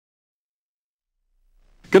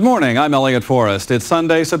Good morning, I'm Elliot Forrest. It's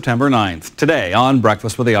Sunday, September 9th. Today on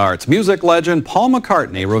Breakfast with the Arts, music legend Paul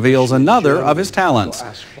McCartney reveals another of his talents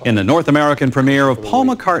in the North American premiere of Paul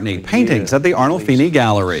McCartney Paintings at the Arnolfini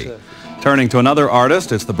Gallery. Turning to another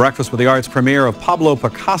artist, it's the Breakfast with the Arts premiere of Pablo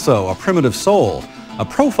Picasso, A Primitive Soul, a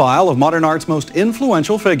profile of modern art's most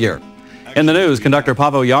influential figure. In the news, conductor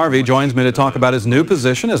Paavo Järvi joins me to talk about his new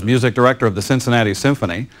position as music director of the Cincinnati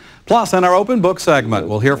Symphony. Plus, in our open book segment,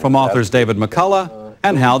 we'll hear from authors David McCullough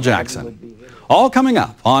and Hal Jackson. All coming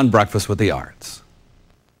up on Breakfast with the Arts.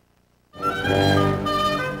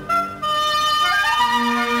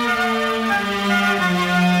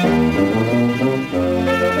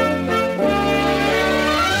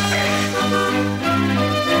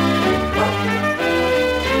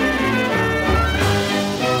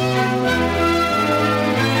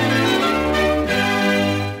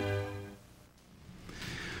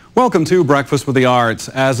 Welcome to Breakfast with the Arts.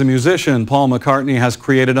 As a musician, Paul McCartney has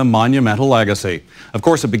created a monumental legacy. Of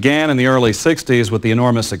course, it began in the early 60s with the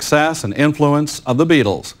enormous success and influence of the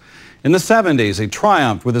Beatles. In the 70s, he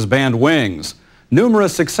triumphed with his band Wings.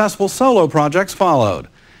 Numerous successful solo projects followed.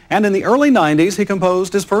 And in the early 90s, he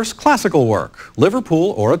composed his first classical work,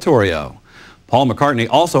 Liverpool Oratorio. Paul McCartney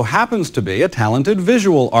also happens to be a talented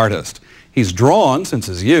visual artist. He's drawn since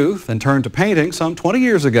his youth and turned to painting some 20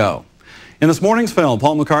 years ago. In this morning's film,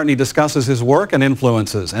 Paul McCartney discusses his work and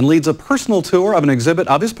influences and leads a personal tour of an exhibit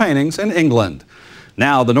of his paintings in England.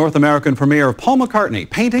 Now, the North American premiere of Paul McCartney,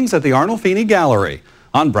 Paintings at the Arnolfini Gallery,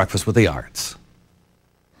 on Breakfast with the Arts.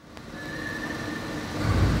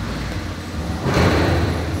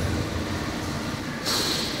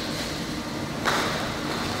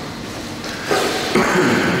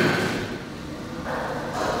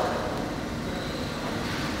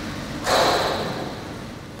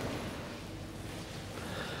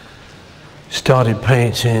 Started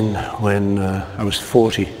painting when I was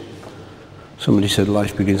 40. Somebody said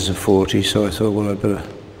life begins at 40, so I thought, well, I'd better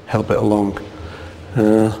help it along.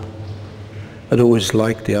 I'd always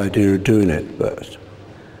liked the idea of doing it, but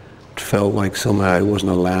it felt like somehow it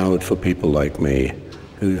wasn't allowed for people like me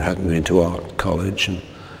who hadn't been to art college and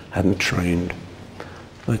hadn't trained.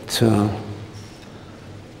 But in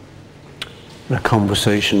a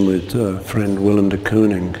conversation with friend Willem de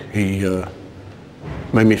Kooning, he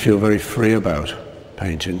made me feel very free about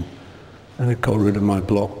painting, and it got rid of my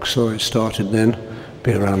block. So I started then,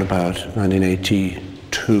 be around about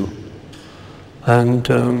 1982, and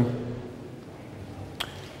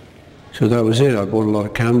so that was it. I bought a lot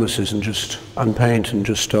of canvases and just unpainted and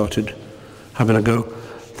just started having a go,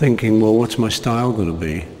 thinking, well, what's my style going to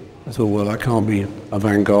be? I thought, well, I can't be a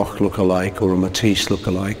Van Gogh look-alike or a Matisse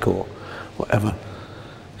look-alike or whatever,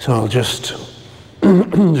 so I'll just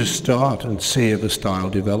start and see if the style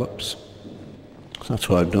develops. So that's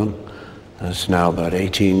what I've done. That's now about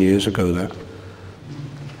 18 years ago that.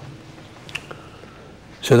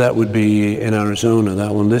 So that would be in Arizona,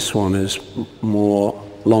 that one. This one is more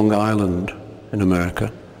Long Island in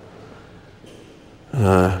America.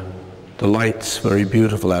 The light's very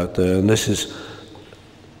beautiful out there, and this is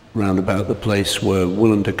round about the place where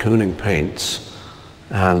Willem de Kooning paints.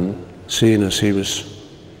 And seeing as he was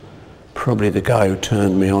probably the guy who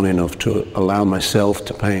turned me on enough to allow myself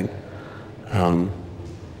to paint.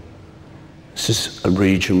 This is a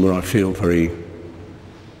region where I feel very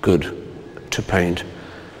good to paint,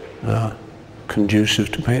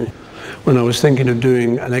 conducive to painting. When I was thinking of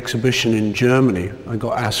doing an exhibition in Germany, I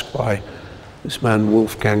got asked by this man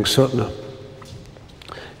Wolfgang Suttner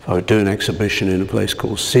if I would do an exhibition in a place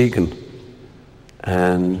called Siegen.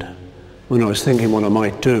 And when I was thinking what I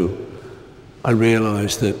might do, I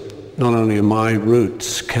realized that not only are my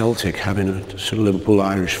roots Celtic, having a sort of Liverpool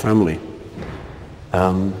Irish family,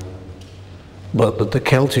 but that the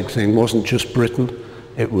Celtic thing wasn't just Britain,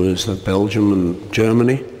 it was Belgium and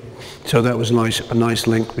Germany. So that was a nice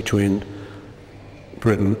link between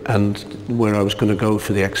Britain and where I was going to go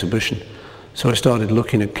for the exhibition. So I started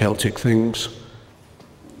looking at Celtic things.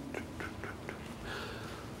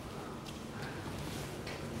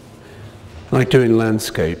 I like doing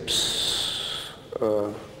landscapes.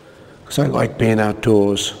 Because I like being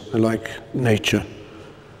outdoors, I like nature.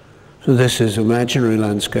 So this is imaginary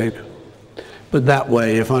landscape. But that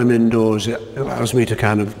way, if I'm indoors, it allows me to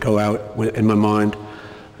kind of go out in my mind.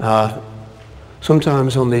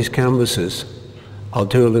 Sometimes on these canvases, I'll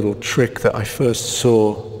do a little trick that I first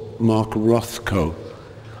saw Mark Rothko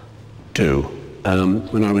do.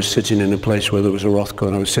 When I was sitting in a place where there was a Rothko,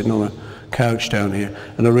 and I was sitting on a couch down here,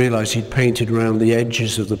 and I realized he'd painted around the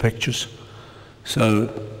edges of the pictures. So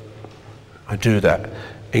I do that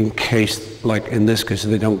in case, like in this case,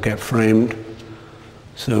 they don't get framed.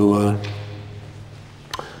 So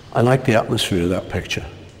I like the atmosphere of that picture.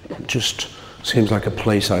 It just seems like a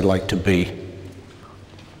place I'd like to be.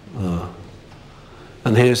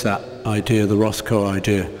 And here's that idea, the Rothko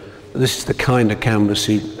idea. This is the kind of canvas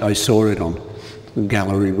I saw it on, the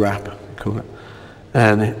gallery wrap, call it.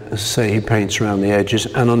 And as I say, he paints around the edges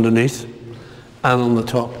and underneath and on the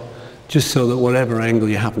top, just so that whatever angle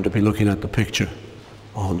you happen to be looking at the picture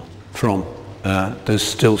from, there's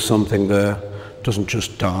still something there. It doesn't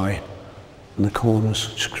just die in the corners,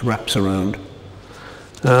 it just wraps around.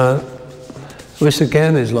 This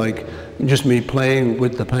again is like just me playing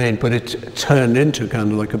with the paint, but it turned into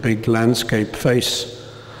kind of like a big landscape face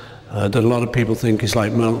that a lot of people think is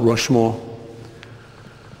like Mount Rushmore.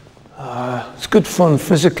 It's good fun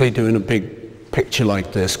physically doing a big picture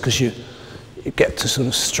like this, because you get to sort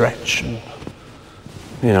of stretch and,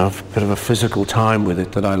 you know, a bit of a physical time with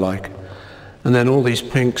it that I like. And then all these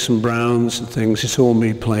pinks and browns and things, it's all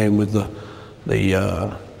me playing with the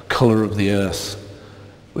colour of the earth,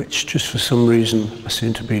 which just for some reason I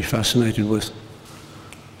seem to be fascinated with.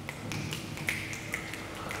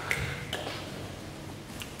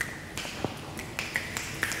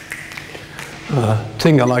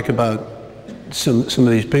 Thing I like about some of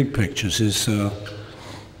these big pictures is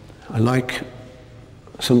I like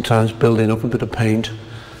sometimes building up a bit of paint.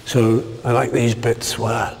 So I like these bits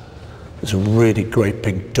where there's a really great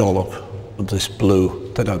big dollop of this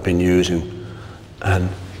blue that I've been using, and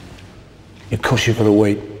of course you've got to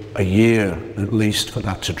wait a year at least for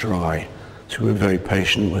that to dry, so we're very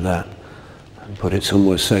patient with that and put it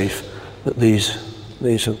somewhere safe. But these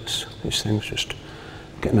things just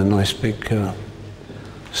getting a nice big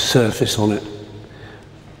surface on it.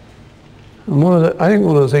 And I think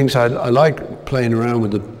one of the things I like playing around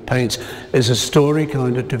with the paints is a story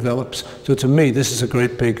kind of develops. So to me, this is a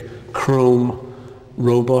great big chrome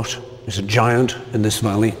robot. It's a giant in this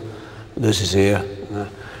valley. This is here.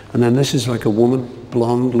 And then this is like a woman,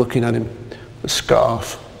 blonde, looking at him, a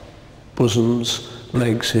scarf, bosoms,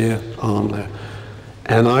 legs here, arm there.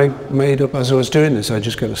 And I made up, as I was doing this, I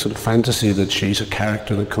just got a sort of fantasy that she's a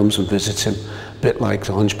character that comes and visits him, a bit like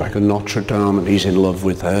the Hunchback of Notre Dame, and he's in love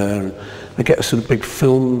with her. And I get a sort of big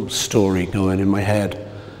film story going in my head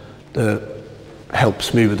that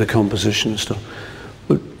helps me with the composition and stuff.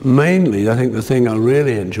 But mainly, I think the thing I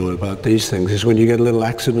really enjoy about these things is when you get a little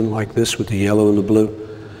accident like this with the yellow and the blue.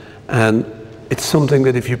 And it's something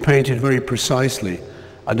that if you paint it very precisely,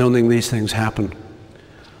 I don't think these things happen.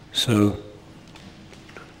 So,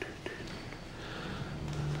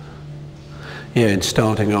 yeah, in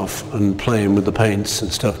starting off and playing with the paints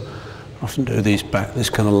and stuff, I often do this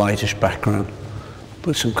kind of lightish background,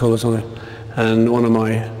 put some colours on it. And one of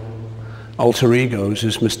my alter egos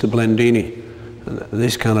is Mr. Blendini. And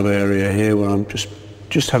this kind of area here where I'm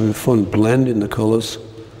just having fun blending the colours,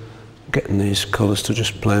 getting these colours to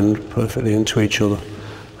just blend perfectly into each other.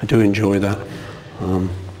 I do enjoy that.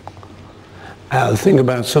 The thing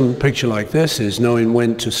about some picture like this is knowing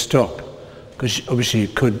when to stop, because obviously you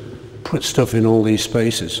could put stuff in all these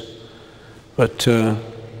spaces, but I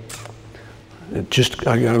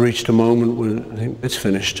reached a moment where I think it's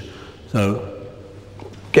finished, so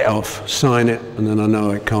get off, sign it, and then I know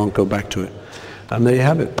I can't go back to it. And there you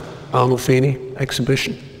have it, Arnolfini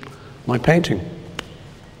exhibition, my painting.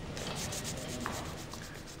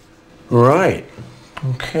 Right,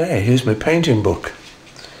 okay, here's my painting book.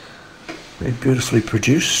 Very beautifully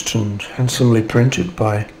produced and handsomely printed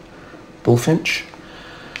by Bullfinch.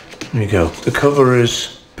 There you go. The cover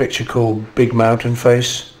is a picture called Big Mountain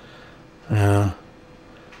Face.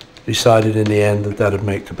 Decided in the end that that'd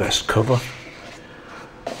make the best cover.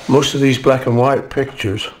 Most of these black and white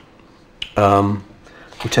pictures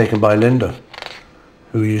were taken by Linda,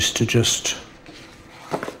 who used to just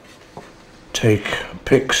take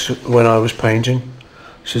pics when I was painting.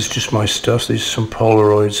 This is just my stuff. These are some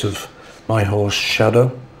Polaroids of my horse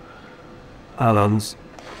Shadow. Alan's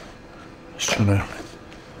just trying to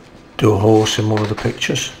do a horse in one of the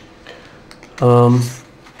pictures.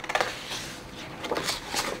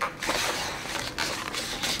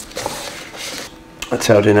 That's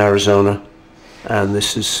out in Arizona, and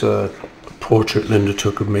this is a portrait Linda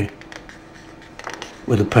took of me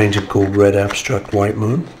with a painting called Red Abstract White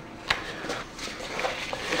Moon.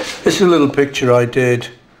 This is a little picture I did.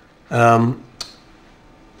 I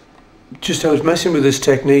was messing with this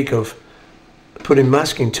technique of putting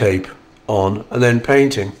masking tape on and then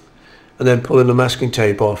painting, and then pulling the masking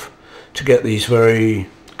tape off to get these very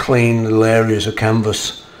clean little areas of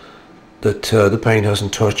canvas that the paint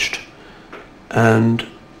hasn't touched. And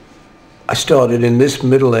I started in this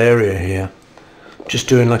middle area here, just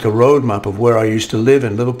doing like a road map of where I used to live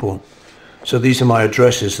in Liverpool. So these are my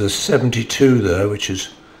addresses. There's 72 there, which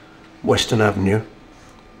is Western Avenue.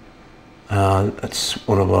 That's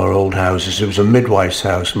one of our old houses. It was a midwife's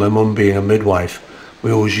house. My mum being a midwife,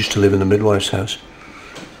 we always used to live in the midwife's house.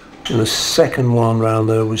 And the second one round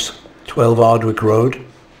there was 12 Ardwick Road.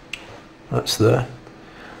 That's there.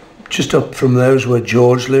 Just up from there is where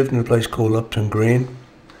George lived in a place called Upton Green.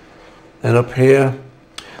 And up here,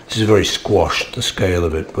 this is very squashed, the scale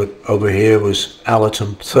of it, but over here was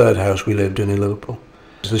Allerton, third house we lived in Liverpool.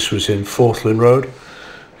 This was in Forthland Road,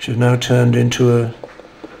 which has now turned into a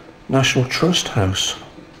National Trust house.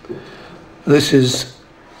 This is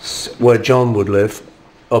where John would live,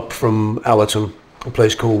 up from Allerton, a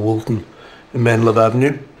place called Woolton in Menlove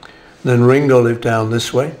Avenue. Then Ringo lived down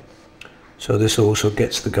this way, so this also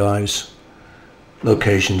gets the guys'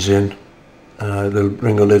 locations in.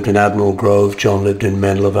 Ringo lived in Admiral Grove, John lived in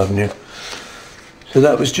Menlove Avenue. So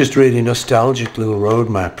that was just really a nostalgic little road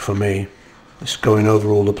map for me, just going over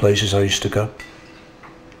all the places I used to go.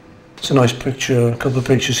 It's a nice picture, a couple of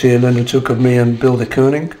pictures here Linda took of me and Bill de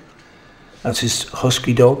Kooning. That's his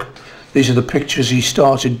husky dog. These are the pictures he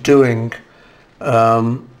started doing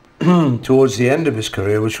towards the end of his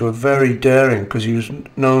career, which were very daring because he was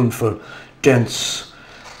known for dense,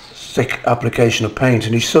 thick application of paint,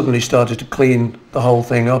 and he suddenly started to clean the whole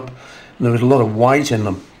thing up, and there was a lot of white in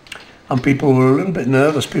them. And people were a little bit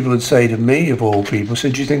nervous. People would say to me, of all people,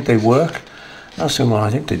 said, "Do you think they work?" I said, "Well, I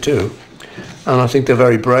think they do." And I think they're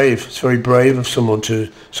very brave. It's very brave of someone to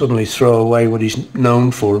suddenly throw away what he's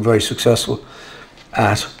known for and very successful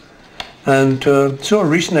at. And saw a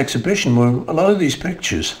recent exhibition where a lot of these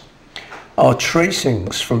pictures are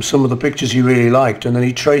tracings from some of the pictures he really liked, and then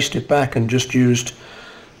he traced it back and just used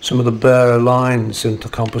some of the bare lines into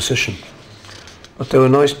composition. But they were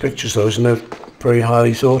nice pictures, those, and they're very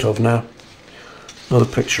highly thought of now. Another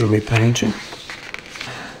picture of me painting.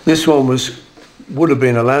 This one would have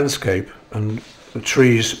been a landscape, and the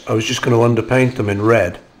trees, I was just going to underpaint them in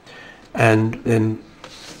red. And then,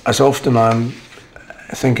 as often I'm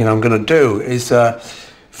thinking I'm going to do, is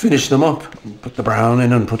finish them up, put the brown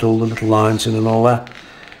in and put all the little lines in and all that.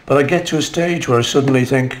 But I get to a stage where I suddenly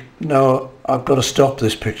think, no, I've got to stop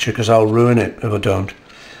this picture because I'll ruin it if I don't.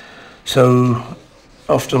 So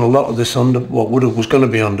often a lot of this what was going to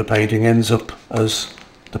be underpainting ends up as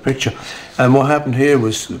the picture. And what happened here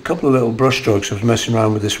was a couple of little brush strokes. I was messing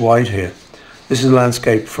around with this white here. This is a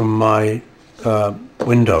landscape from my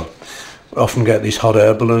window. I often get these hot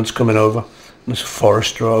air balloons coming over. There's a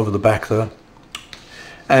forest over the back there.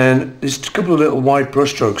 And this couple of little white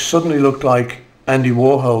brush strokes suddenly looked like Andy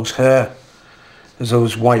Warhol's hair. There's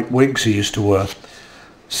those white wigs he used to wear.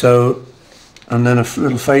 So, and then a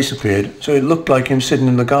little face appeared. So it looked like him sitting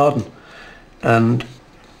in the garden. And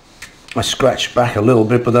I scratched back a little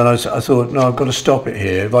bit, but then I thought, no, I've got to stop it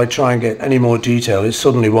here. If I try and get any more detail, it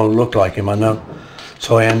suddenly won't look like him, I know.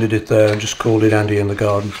 So I ended it there and just called it Andy in the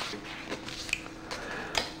Garden.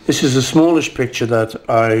 This is the smallest picture that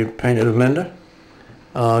I painted of Linda,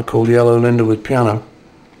 called Yellow Linda with Piano.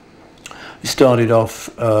 It started off,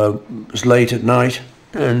 it was late at night,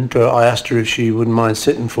 and I asked her if she wouldn't mind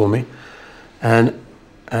sitting for me, and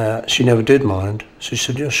she never did mind. So she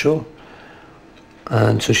said, yeah, sure.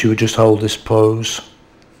 And so she would just hold this pose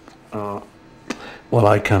while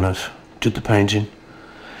I kind of did the painting.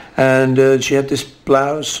 And she had this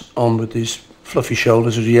blouse on with these fluffy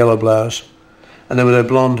shoulders. It was a yellow blouse. And then with her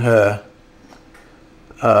blonde hair,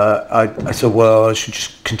 I thought, well, I should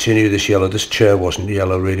just continue this yellow. This chair wasn't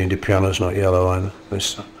yellow really, and the piano's not yellow either.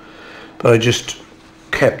 But I just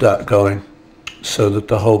kept that going so that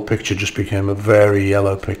the whole picture just became a very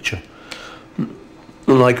yellow picture.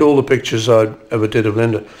 And like all the pictures I ever did of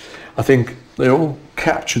Linda, I think they all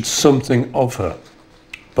captured something of her,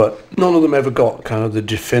 but none of them ever got kind of the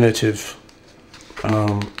definitive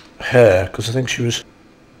hair, because I think she was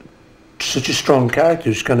such a strong character.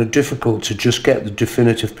 It's kind of difficult to just get the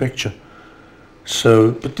definitive picture.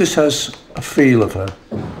 So, but this has a feel of her,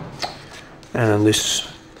 and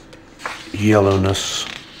this yellowness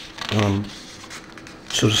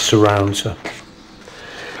sort of surrounds her.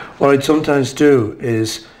 What I'd sometimes do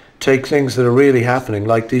is take things that are really happening,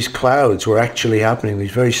 like these clouds were actually happening,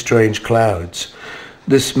 these very strange clouds.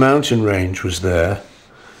 This mountain range was there,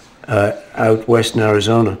 out west in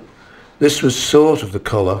Arizona. This was sort of the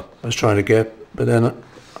colour I was trying to get, but then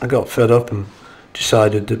I got fed up and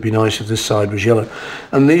decided it'd be nice if this side was yellow.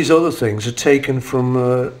 And these other things are taken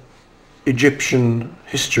from Egyptian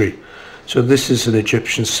history. So this is an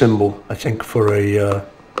Egyptian symbol, I think, for a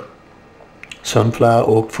sunflower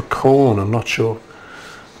or for corn, I'm not sure.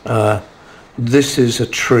 This is a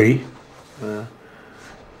tree, and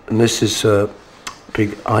this is a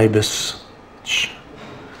big ibis.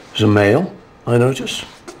 There's a male, I notice.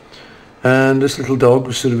 And this little dog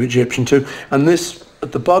was sort of Egyptian too. And this,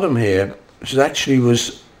 at the bottom here, which actually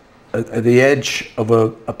was at the edge of a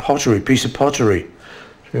piece of pottery.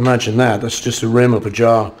 If you imagine that, that's just the rim of a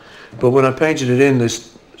jar. But when I painted it in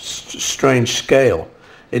this strange scale,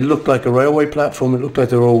 it looked like a railway platform. It looked like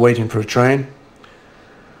they were all waiting for a train.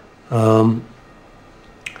 And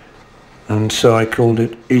so I called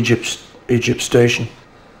it Egypt Station.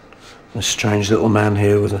 A strange little man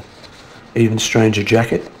here with an even stranger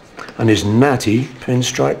jacket and his natty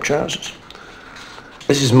pinstripe trousers.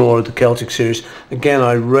 This is more of the Celtic series. Again,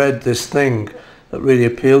 I read this thing that really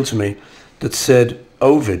appealed to me that said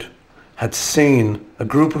Ovid had seen a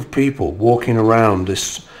group of people walking around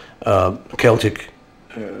this Celtic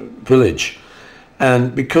village,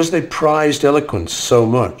 and because they prized eloquence so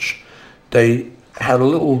much, they had a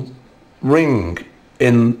little ring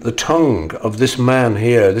in the tongue of this man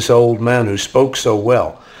here, this old man who spoke so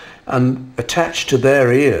well, and attached to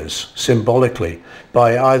their ears symbolically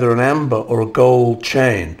by either an amber or a gold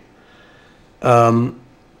chain was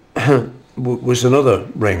another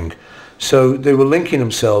ring. So they were linking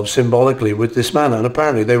themselves symbolically with this man, and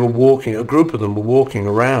apparently they were walking, a group of them were walking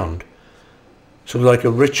around, sort of like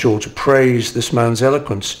a ritual to praise this man's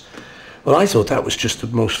eloquence. Well, I thought that was just the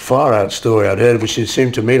most far-out story I'd heard, which it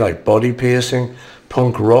seemed to me like body piercing,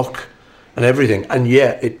 punk rock, and everything, and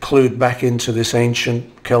yet it clued back into this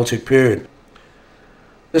ancient Celtic period.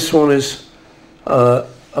 This one is a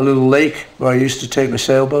little lake where I used to take my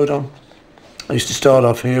sailboat on. I used to start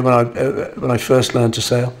off here when I first learned to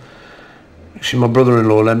sail. Actually, my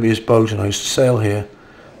brother-in-law lent me his boat, and I used to sail here,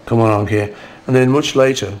 come along here. And then much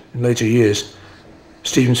later, in later years,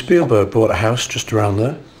 Steven Spielberg bought a house just around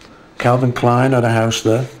there. Calvin Klein had a house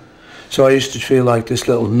there. So I used to feel like this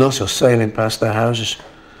little nutter sailing past their houses.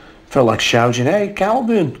 Felt like shouting, "Hey,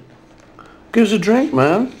 Calvin, give us a drink,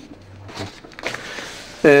 man."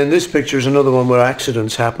 And this picture is another one where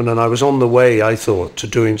accidents happen, and I was on the way, I thought, to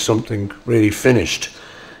doing something really finished,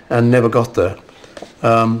 and never got there.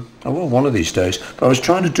 I will one of these days, but I was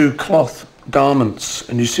trying to do cloth garments,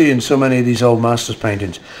 and you see in so many of these old masters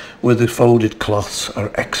paintings where the folded cloths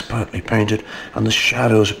are expertly painted and the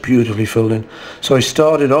shadows are beautifully filled in. So I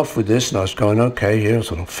started off with this, and I was going, okay, here,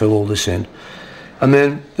 so I'll fill all this in. And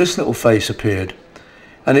then this little face appeared,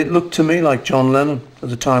 and it looked to me like John Lennon at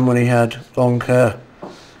the time when he had long hair.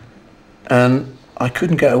 And I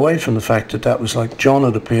couldn't get away from the fact that that was like John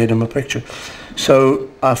had appeared in my picture. So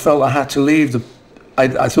I felt I had to leave the...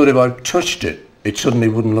 I thought if I touched it, it suddenly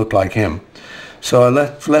wouldn't look like him. So I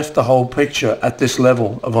left the whole picture at this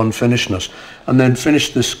level of unfinishedness, and then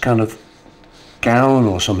finished this kind of gown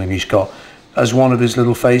or something he's got as one of his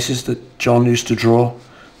little faces that John used to draw.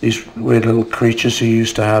 These weird little creatures he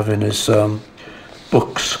used to have in his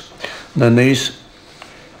books. And then these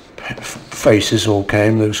faces all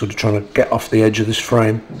came. They were sort of trying to get off the edge of this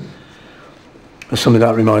frame. There's something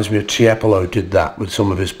that reminds me of Tiepolo did that with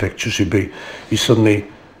some of his pictures. He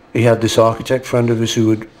had this architect friend of his who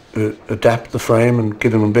would adapt the frame and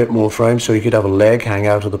give him a bit more frame so he could have a leg hang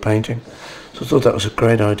out of the painting. So I thought that was a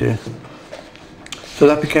great idea. So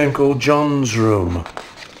that became called John's Room.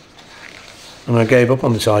 And I gave up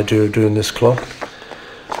on this idea of doing this clock.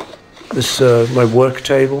 This, my work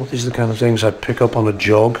table, these are the kind of things I'd pick up on a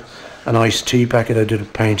jog. An iced tea packet, I did a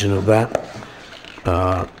painting of that.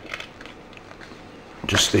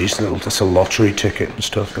 Just these little, that's a lottery ticket and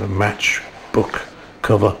stuff, a matchbook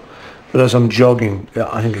cover. But as I'm jogging,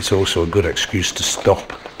 I think it's also a good excuse to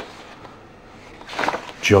stop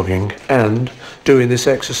jogging and doing this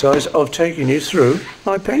exercise of taking you through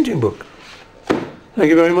my painting book. Thank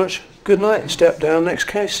you very much. Good night. Step down, next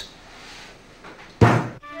case.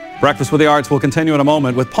 Breakfast with the Arts will continue in a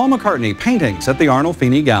moment with Paul McCartney paintings at the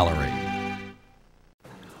Arnolfini Gallery.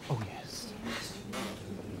 Oh, yes.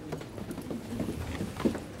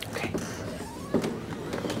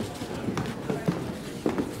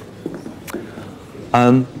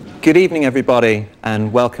 Okay. Good evening, everybody,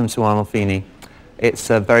 and welcome to Arnolfini.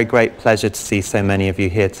 It's a very great pleasure to see so many of you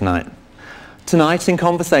here tonight. Tonight, in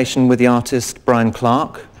conversation with the artist Brian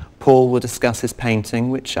Clark, Paul will discuss his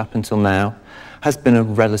painting, which up until now has been a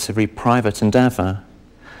relatively private endeavour.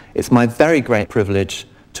 It's my very great privilege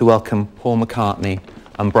to welcome Paul McCartney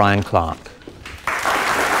and Brian Clark.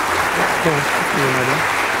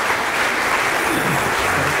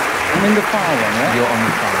 I'm in the far one, yeah? You're on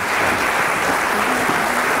the far.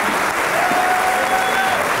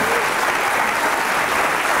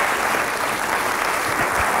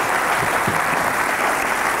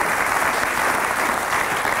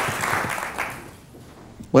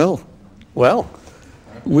 Well,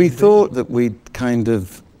 we thought that we'd kind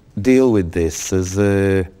of deal with this as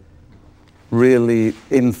a really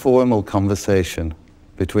informal conversation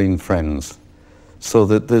between friends, so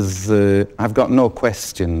that there's, I've got no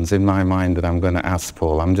questions in my mind that I'm going to ask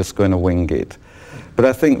Paul. I'm just going to wing it. But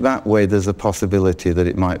I think that way there's a possibility that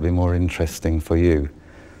it might be more interesting for you.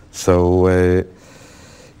 So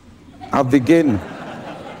I'll begin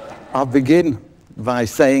by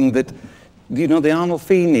saying that, you know, the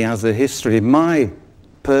Arnolfini has a history, my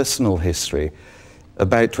personal history.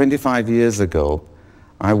 About 25 years ago,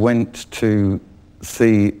 I went to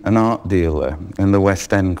see an art dealer in the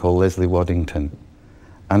West End called Leslie Waddington,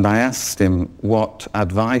 and I asked him what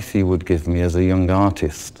advice he would give me as a young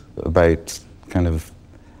artist about kind of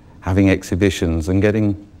having exhibitions and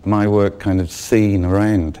getting my work kind of seen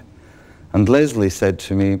around. And Leslie said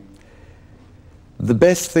to me, the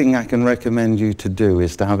best thing I can recommend you to do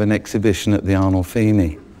is to have an exhibition at the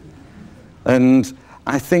Arnolfini. And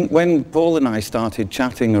I think when Paul and I started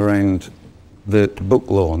chatting around the book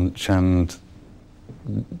launch and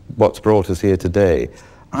what's brought us here today,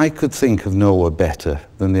 I could think of nowhere better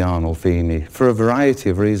than the Arnolfini for a variety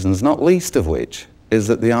of reasons, not least of which is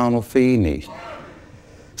that the Arnolfini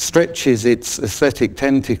stretches its aesthetic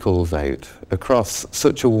tentacles out across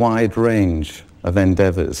such a wide range of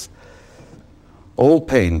endeavours. All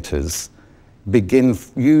painters begin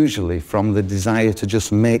usually from the desire to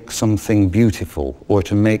just make something beautiful, or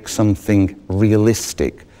to make something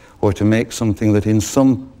realistic, or to make something that in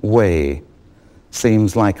some way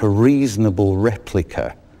seems like a reasonable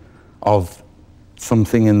replica of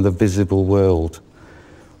something in the visible world.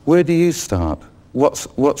 Where do you start?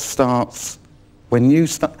 What starts when you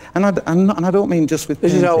start? And I don't mean just with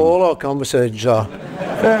This painting. is how all our conversations are.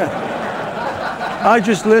 Yeah. I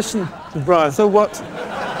just listen to Brian. So what?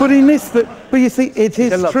 But he missed that. But you see, it a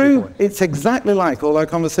is lovely true. point. It's exactly like all our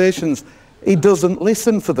conversations. He doesn't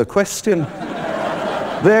listen for the question.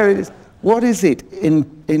 There it is. What is it in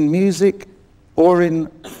music or in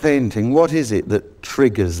painting? What is it that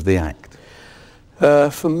triggers the act?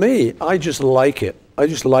 For me, I just like it. I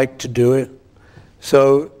just like to do it.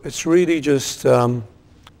 So it's really just, I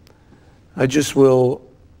just will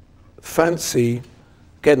fancy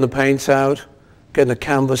getting the paints out, getting the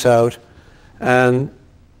canvas out, and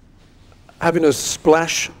having a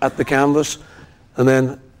splash at the canvas, and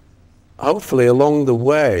then hopefully along the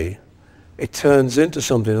way it turns into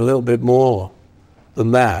something a little bit more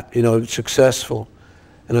than that. You know, it's successful.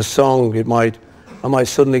 In a song, I might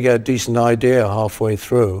suddenly get a decent idea halfway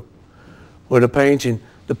through. Where the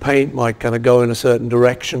paint might kind of go in a certain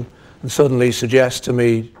direction and suddenly suggest to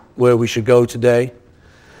me where we should go today.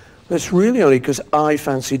 But it's really only because I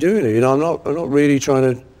fancy doing it. You know, I'm not really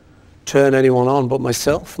trying to turn anyone on but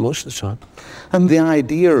myself most of the time. And the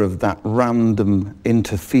idea of that random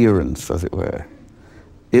interference, as it were,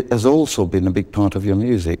 it has also been a big part of your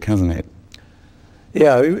music, hasn't it?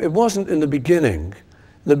 Yeah, it wasn't in the beginning.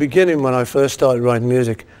 In the beginning, when I first started writing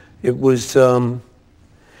music, it was,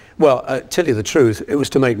 well, I tell you the truth, it was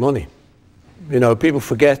to make money. You know, people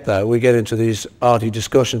forget that. We get into these arty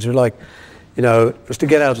discussions. We're like, you know, it was to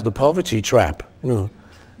get out of the poverty trap. You know,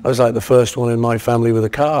 I was like the first one in my family with a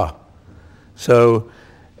car. So,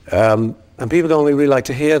 and people don't really like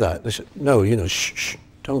to hear that. They say, no, you know, shh,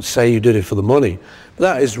 don't say you did it for the money.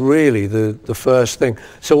 But that is really the first thing.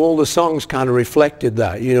 So all the songs kind of reflected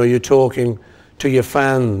that. You know, you're talking to your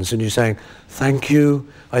fans and you're saying, thank you,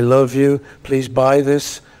 I love you, please buy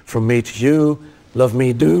this from me to you, love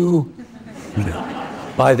me do, you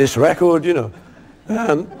know, buy this record, you know.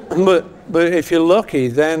 But if you're lucky,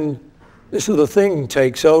 then this other thing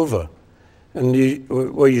takes over. And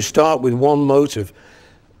where you start with one motive,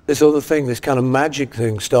 this other thing, this kind of magic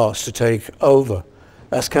thing starts to take over.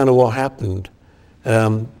 That's kind of what happened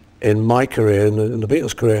in my career, in the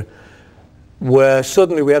Beatles' career, where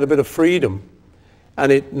suddenly we had a bit of freedom,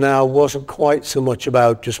 and it now wasn't quite so much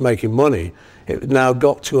about just making money. It now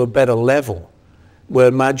got to a better level,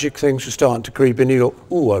 where magic things were starting to creep in. You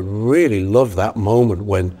go, ooh, I really love that moment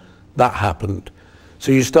when that happened.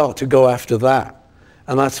 So you start to go after that.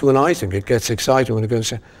 And that's when I think it gets exciting, when it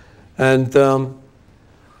goes. And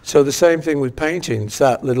so the same thing with painting. It's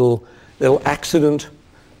that little accident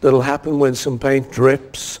that'll happen when some paint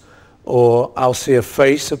drips, or I'll see a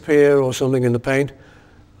face appear or something in the paint.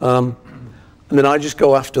 And then I just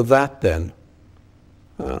go after that then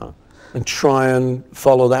and try and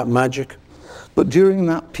follow that magic. But during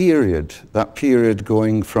that period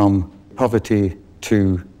going from poverty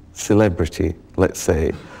to celebrity, let's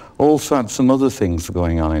say, also had some other things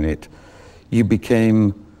going on in it. You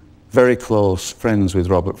became very close friends with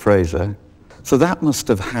Robert Fraser. So that must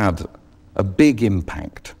have had a big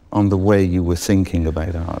impact on the way you were thinking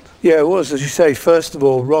about art. Yeah, it was. As you say, first of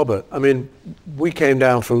all, Robert, I mean, we came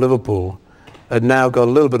down from Liverpool, had now got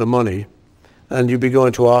a little bit of money, and you'd be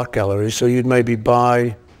going to art galleries, so you'd maybe buy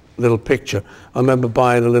a little picture. I remember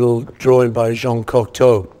buying a little drawing by Jean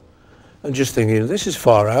Cocteau, and just thinking, this is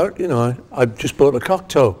far out, you know, I just bought a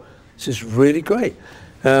Cocteau. This is really great.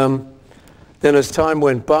 Then as time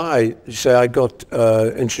went by, say, I got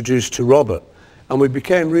introduced to Robert, and we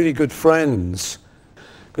became really good friends.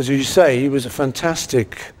 Because as you say, he was a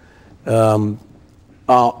fantastic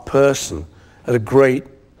art person, had a great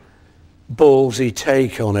ballsy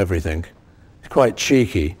take on everything, quite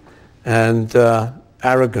cheeky and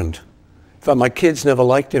arrogant. In fact, my kids never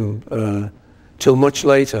liked him till much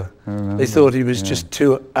later. They thought he was just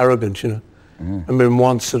too arrogant, you know. I remember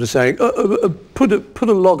once sort of saying, put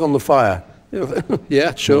a log on the fire.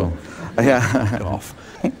 Yeah, sure. Yeah. Off.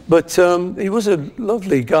 But he was a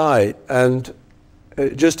lovely guy, and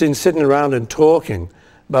just in sitting around and talking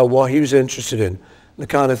about what he was interested in, the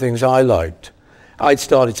kind of things I liked, I'd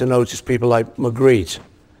started to notice people like Magritte,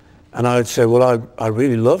 and I would say, well, I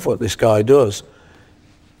really love what this guy does.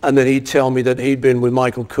 And then he'd tell me that he'd been with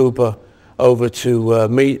Michael Cooper over to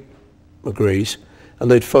meet Magritte, and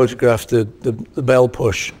they'd photographed the bell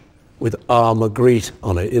push with R. Magritte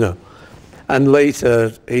on it, you know. And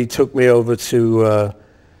later he took me over to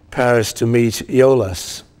Paris to meet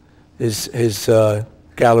Iolas, his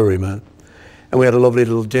gallery man. And we had a lovely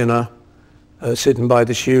little dinner, sitting by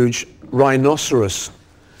this huge rhinoceros,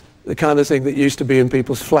 the kind of thing that used to be in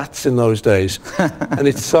people's flats in those days. And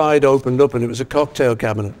its side opened up and it was a cocktail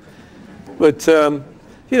cabinet. But,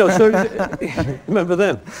 you know, so, remember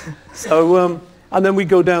then? So, and then we'd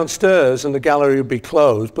go downstairs and the gallery would be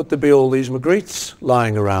closed, but there'd be all these Magrittes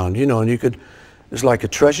lying around, you know, and it was like a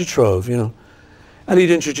treasure trove, you know. And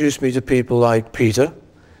he'd introduce me to people like Peter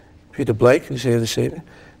Blake, who's here this evening.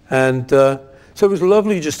 And so it was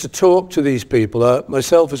lovely just to talk to these people,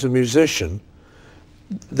 myself as a musician,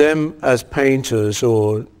 them as painters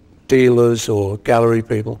or dealers or gallery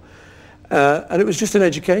people. And it was just an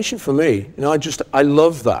education for me. You know, I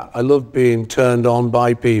love that. I love being turned on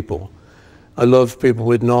by people. I love people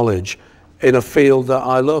with knowledge in a field that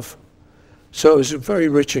I love. So it was a very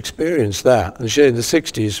rich experience, that. And in the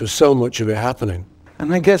 60s was so much of it happening.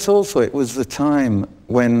 And I guess also it was the time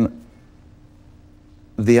when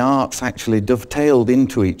the arts actually dovetailed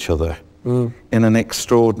into each other in an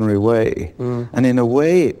extraordinary way. And in a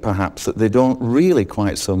way, perhaps, that they don't really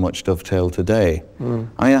quite so much dovetail today.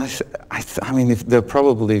 I mean, if there are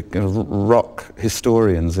probably rock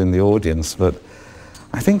historians in the audience, but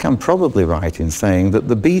I think I'm probably right in saying that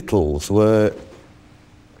the Beatles were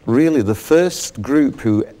really the first group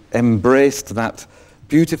who embraced that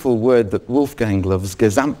beautiful word that Wolfgang loves,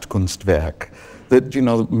 Gesamtkunstwerk, that, you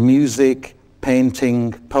know, music,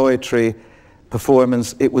 painting, poetry,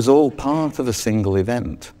 performance, it was all part of a single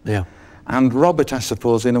event. Yeah. And Robert, I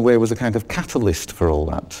suppose, in a way, was a kind of catalyst for all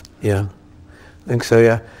that. Yeah, I think so,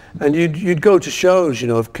 yeah. And you'd go to shows, you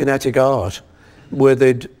know, of kinetic art, where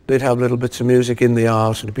they'd have little bits of music in the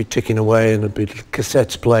art, and it'd be ticking away, and there'd be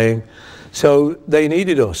cassettes playing. So they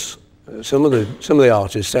needed us. Some of the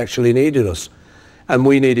artists actually needed us, and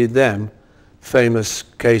we needed them. Famous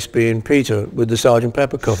case being Peter with the Sgt.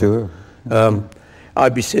 Pepper cover. Sure.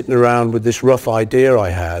 I'd be sitting around with this rough idea I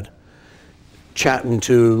had, chatting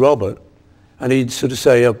to Robert, and he'd sort of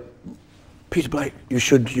say, Peter Blake, you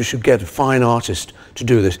should get a fine artist to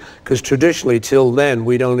do this, because traditionally till then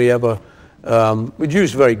we'd only ever we'd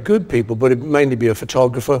use very good people, but it'd mainly be a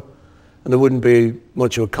photographer, and there wouldn't be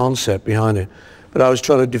much of a concept behind it. But I was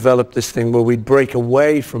trying to develop this thing where we'd break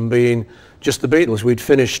away from being just the Beatles. We'd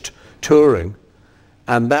finished touring,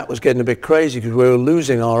 and that was getting a bit crazy because we were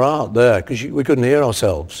losing our art there, because we couldn't hear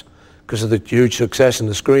ourselves because of the huge success and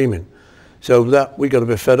the screaming. So that we got a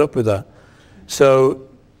bit fed up with that. So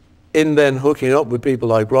in then hooking up with people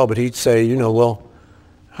like Robert, he'd say, you know, well,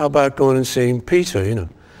 how about going and seeing Peter, you know?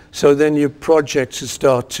 So then your projects would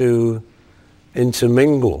start to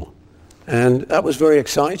intermingle. And that was very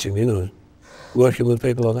exciting, you know, working with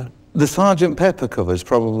people like that. The Sgt. Pepper cover is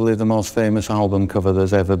probably the most famous album cover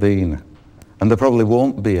there's ever been. And there probably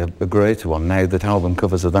won't be a greater one now that album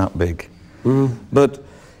covers are that big. But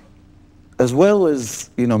as well as,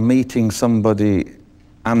 you know, meeting somebody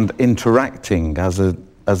and interacting as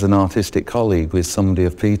an artistic colleague with somebody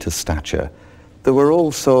of Peter's stature, there were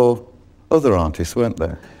also other artists, weren't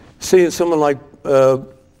there? Seeing someone like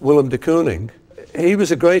Willem de Kooning, he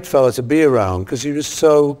was a great fella to be around because he was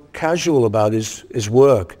so casual about his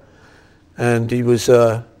work. And he was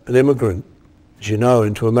an immigrant, as you know,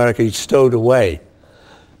 into America. He'd stowed away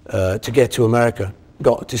to get to America,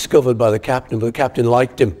 got discovered by the captain, but the captain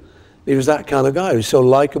liked him. He was that kind of guy. He was so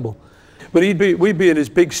likable. But we'd be in his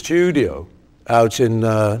big studio, out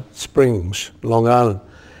in Springs, Long Island.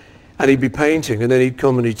 And he'd be painting, and then he'd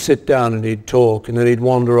come and he'd sit down and he'd talk, and then he'd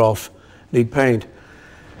wander off and he'd paint.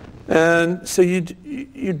 And so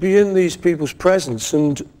you'd be in these people's presence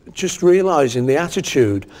and just realizing the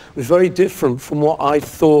attitude was very different from what I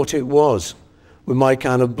thought it was with my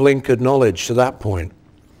kind of blinkered knowledge to that point.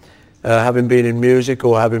 Having been in music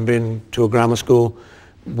or having been to a grammar school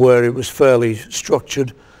where it was fairly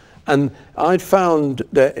structured. And I'd found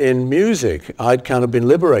that in music, I'd kind of been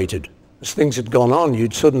liberated. As things had gone on,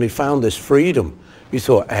 you'd suddenly found this freedom. You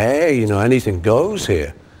thought, hey, you know, anything goes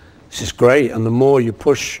here. This is great. And the more you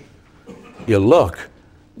push your luck,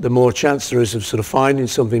 the more chance there is of sort of finding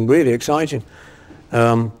something really exciting.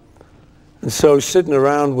 And so sitting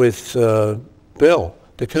around with Bill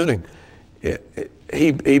de Kooning,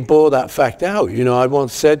 he bore that fact out. You know, I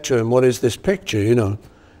once said to him, what is this picture, you know,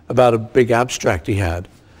 about a big abstract he had.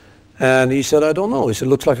 And he said, I don't know. He said,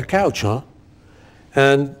 looks like a couch, huh?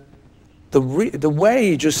 And the way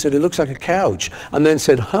he just said, it looks like a couch, and then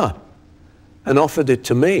said, huh, and offered it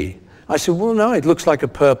to me. I said, well, no, it looks like a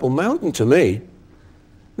purple mountain to me.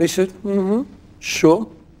 And he said, mm-hmm, sure.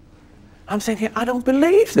 I'm thinking, I don't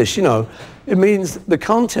believe this, you know. It means the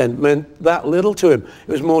content meant that little to him.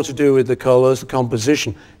 It was more to do with the colors, the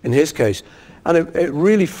composition, in his case. And it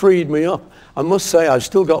really freed me up. I must say, I've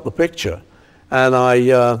still got the picture. And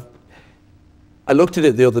I looked at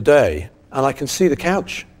it the other day, and I can see the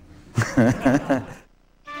couch.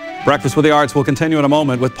 Breakfast with the Arts will continue in a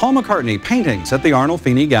moment with Paul McCartney paintings at the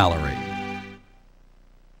Arnolfini Gallery.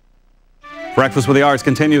 Breakfast with the Arts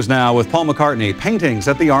continues now with Paul McCartney paintings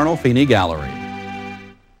at the Arnolfini Gallery.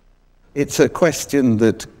 It's a question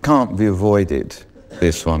that can't be avoided,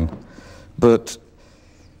 this one, but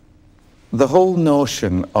the whole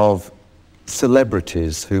notion of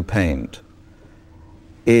celebrities who paint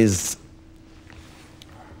is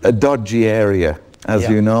a dodgy area, as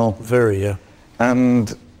you know. Very, yeah.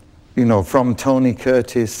 And, you know, from Tony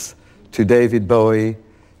Curtis to David Bowie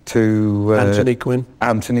to... Anthony Quinn.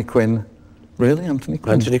 Anthony Quinn. Really? Anthony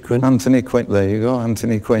Quinn? Anthony Quinn. Anthony Quinn, there you go,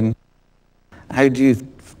 Anthony Quinn. How do you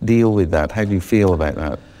deal with that? How do you feel about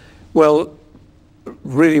that? Well,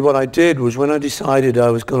 really what I did was when I decided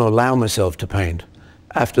I was going to allow myself to paint,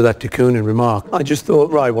 after that de Kooning remark, I just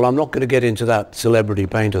thought, right, well, I'm not going to get into that celebrity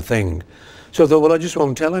painter thing. So I thought, well, I just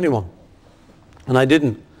won't tell anyone. And I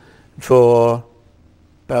didn't for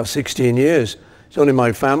about 16 years. It's only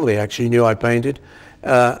my family actually knew I painted.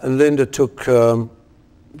 And Linda took,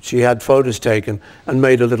 she had photos taken and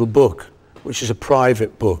made a little book, which is a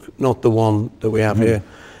private book, not the one that we have here.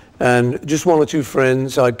 And just one or two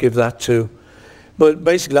friends I'd give that to. But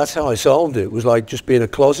basically that's how I solved it. It was like just being a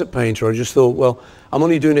closet painter. I just thought, well, I'm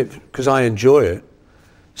only doing it because I enjoy it,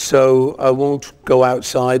 so I won't go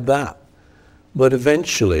outside that. But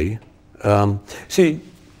eventually, see,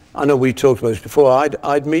 I know we talked about this before,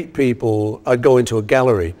 I'd meet people, I'd go into a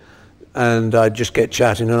gallery and I'd just get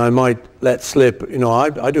chatting and I might let slip, you know,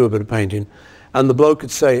 I do a bit of painting, and the bloke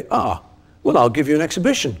could say, well, I'll give you an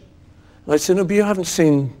exhibition. And I'd say, no, but you haven't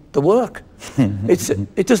seen the work.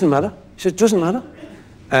 It doesn't matter. He said, it doesn't matter.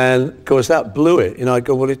 And of course that blew it. You know, I'd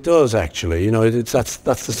go, well, it does actually. You know, that's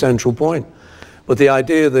the central point. But the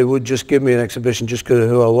idea they would just give me an exhibition just because of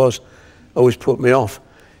who I was always put me off.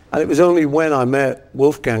 And it was only when I met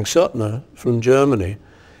Wolfgang Suttner from Germany,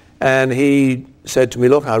 and he said to me,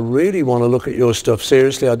 look, I really want to look at your stuff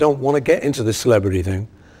seriously. I don't want to get into this celebrity thing.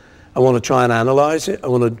 I want to try and analyze it. I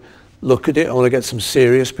want to look at it. I want to get some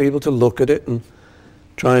serious people to look at it and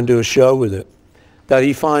try and do a show with it. That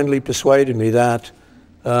he finally persuaded me that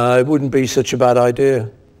it wouldn't be such a bad idea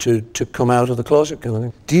to come out of the closet kind of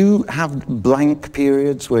thing. Do you have blank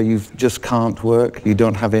periods where you just can't work? You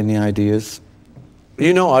don't have any ideas?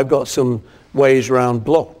 You know, I've got some ways around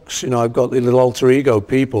blocks. You know, I've got the little alter ego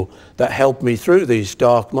people that help me through these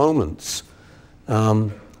dark moments. You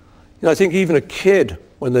know, I think even a kid,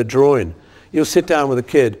 when they're drawing, you'll sit down with a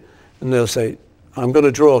kid and they'll say, I'm going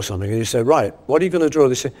to draw something. And you say, right, what are you going to draw?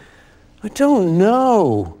 They say, I don't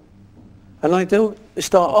know. And I don't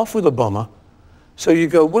start off with a bummer. So you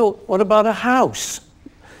go, well, what about a house?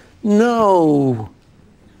 No.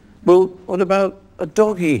 Well, what about a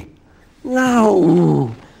doggy?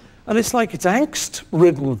 No. And it's like it's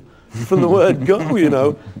angst-ridden from the word go, you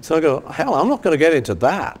know. So I go, hell, I'm not going to get into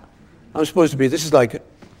that. I'm supposed to be, this is like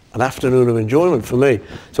an afternoon of enjoyment for me.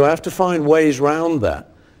 So I have to find ways around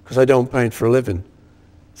that because I don't paint for a living.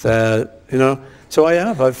 So, you know, so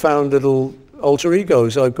I've found little alter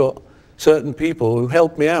egos. I've got certain people who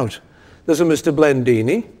help me out. There's a Mr.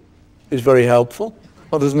 Blendini, who's very helpful.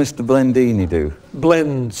 What does Mr. Blendini do?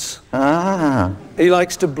 Blends. Ah. He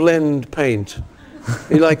likes to blend paint.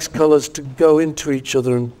 He likes colours to go into each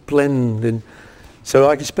other and blend in. So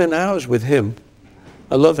I could spend hours with him.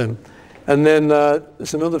 I love him. And then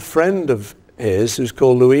there's another friend of his who's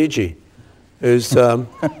called Luigi, who's a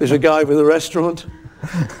guy with a restaurant.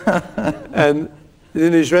 And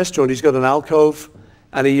in his restaurant, he's got an alcove,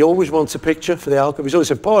 and he always wants a picture for the alcove. He's always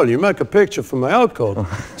said, Paul, you make a picture for my alcove.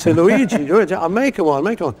 I said, Luigi, I'll make one, I'll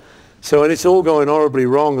make one. So, and it's all going horribly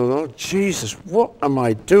wrong. And oh, Jesus, what am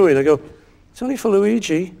I doing? I go, it's only for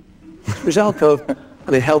Luigi, it's for his alcove.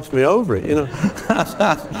 And it helps me over it, you know.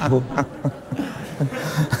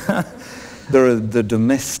 There are the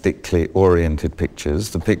domestically oriented pictures,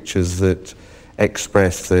 the pictures that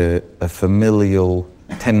express a familial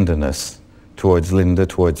tenderness towards Linda,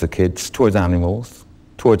 towards the kids, towards animals,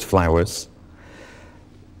 towards flowers.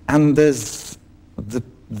 And there's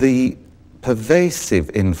the pervasive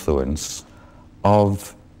influence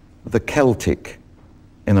of the Celtic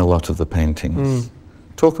in a lot of the paintings.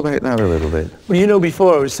 Talk about that a little bit. Well, you know,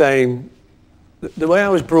 before I was saying, the way I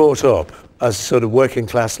was brought up as a sort of working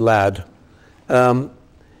class lad,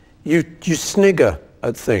 you snigger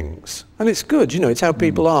at things, and it's good, you know, it's how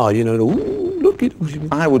people are, you know, ooh, look at...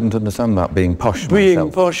 I wouldn't understand that being posh Being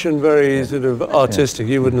myself. posh and very sort of artistic,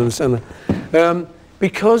 you wouldn't understand that.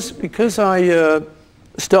 Because I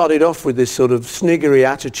started off with this sort of sniggery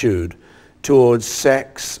attitude towards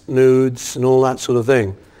sex, nudes, and all that sort of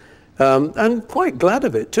thing. And quite glad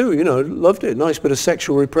of it too, you know, loved it. Nice bit of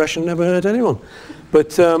sexual repression, never hurt anyone.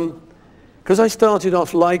 But because I started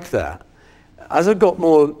off like that, as I got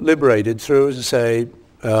more liberated through, as I say,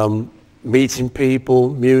 meeting people,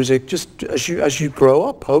 music, just as you grow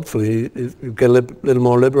up, hopefully, you get a little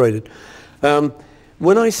more liberated.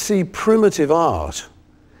 When I see primitive art,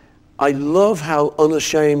 I love how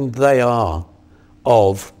unashamed they are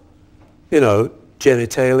of, you know,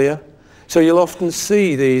 genitalia. So you'll often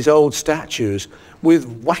see these old statues with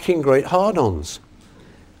whacking great hard-ons.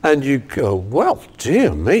 And you go, well,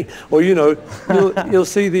 dear me. Or, you know, you'll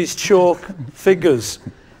see these chalk figures.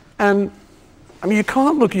 And, I mean, you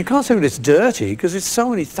can't say that it's dirty, because it's so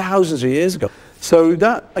many thousands of years ago. So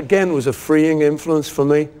that, again, was a freeing influence for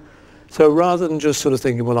me. So rather than just sort of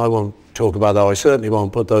thinking, well, I won't talk about that, I certainly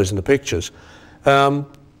won't put those in the pictures. In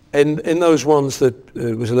those ones that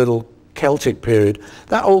it was a little Celtic period,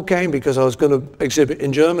 that all came because I was going to exhibit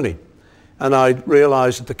in Germany. And I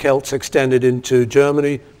realised that the Celts extended into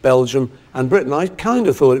Germany, Belgium and Britain. I kind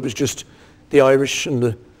of thought it was just the Irish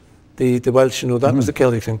and the Welsh, you know, that was the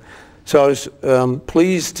Celtic thing. So I was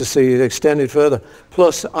pleased to see it extended further.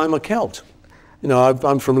 Plus, I'm a Celt. You know,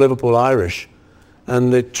 I'm from Liverpool, Irish,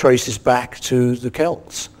 and it traces back to the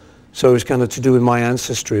Celts. So it's kind of to do with my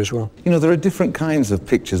ancestry as well. You know, there are different kinds of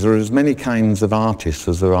pictures. There are as many kinds of artists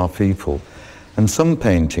as there are people. And some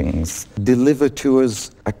paintings deliver to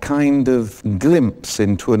us a kind of glimpse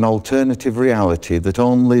into an alternative reality that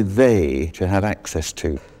only they had access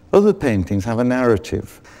to. Other paintings have a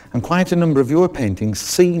narrative. And quite a number of your paintings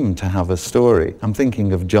seem to have a story. I'm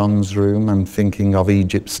thinking of John's Room, I'm thinking of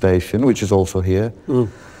Egypt Station, which is also here.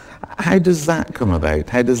 How does that come about?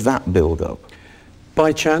 How does that build up?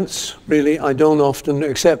 By chance, really. I don't often,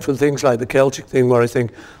 except for things like the Celtic thing where I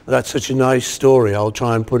think, that's such a nice story, I'll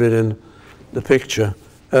try and put it in the picture.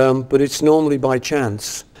 But it's normally by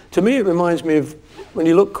chance. To me, it reminds me of, when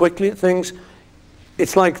you look quickly at things,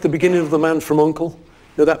 it's like the beginning of The Man from U.N.C.L.E.,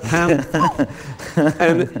 you know, that pan,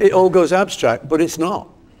 and it all goes abstract, but it's not.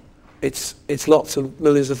 It's lots of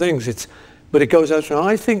millions of things. But it goes abstract.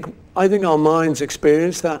 I think our minds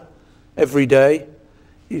experience that every day.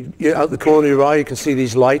 You're out the corner of your eye, you can see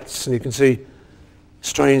these lights, and you can see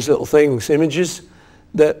strange little things, images,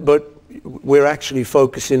 but we're actually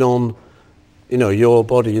focusing on, you know, your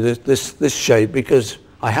body, this shape, because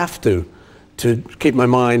I have to keep my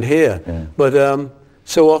mind here. Yeah. But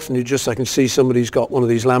so often I can see somebody's got one of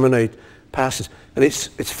these laminate passes, and it's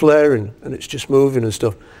flaring, and it's just moving and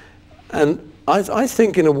stuff. And I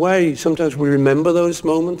think in a way, sometimes we remember those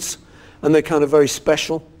moments, and they're kind of very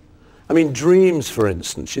special. I mean, dreams, for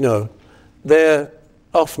instance, you know, they're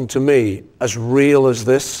often, to me, as real as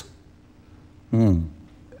this.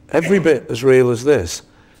 Every bit as real as this.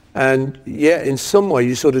 And yet, in some way,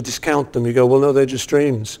 you sort of discount them. You go, well, no, they're just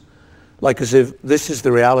dreams. Like as if this is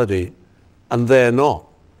the reality, and they're not.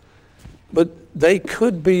 But they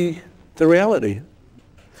could be the reality.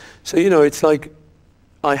 So, you know, it's like,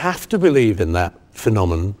 I have to believe in that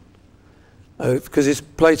phenomenon, because it's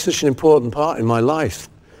played such an important part in my life.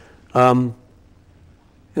 You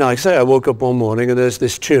know, like I say, I woke up one morning and there's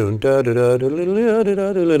this tune, da da da da da da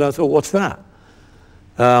da da, and I thought, what's that?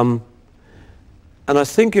 And I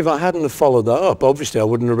think if I hadn't have followed that up, obviously I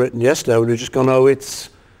wouldn't have written yesterday. I would have just gone, oh, it's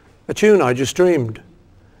a tune I just dreamed.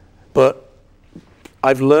 But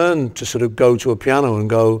I've learned to sort of go to a piano and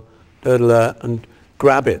go and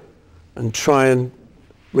grab it and try and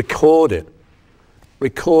record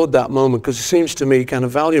that moment, because it seems to me kind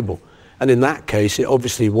of valuable. And in that case, it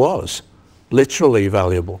obviously was literally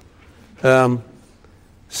valuable.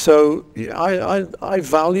 So I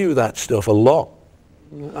value that stuff a lot.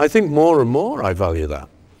 I think more and more I value that.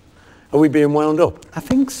 Are we being wound up? I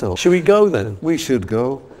think so. Should we go then? We should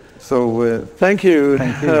go. So thank you,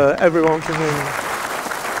 everyone, for being.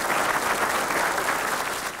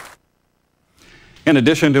 In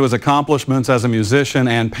addition to his accomplishments as a musician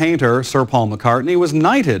and painter, Sir Paul McCartney was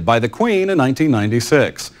knighted by the Queen in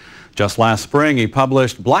 1996. Just last spring, he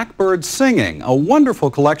published Blackbird Singing, a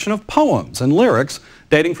wonderful collection of poems and lyrics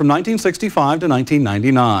dating from 1965 to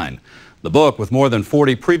 1999. The book, with more than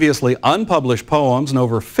 40 previously unpublished poems and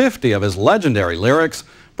over 50 of his legendary lyrics,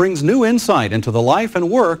 brings new insight into the life and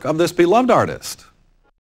work of this beloved artist.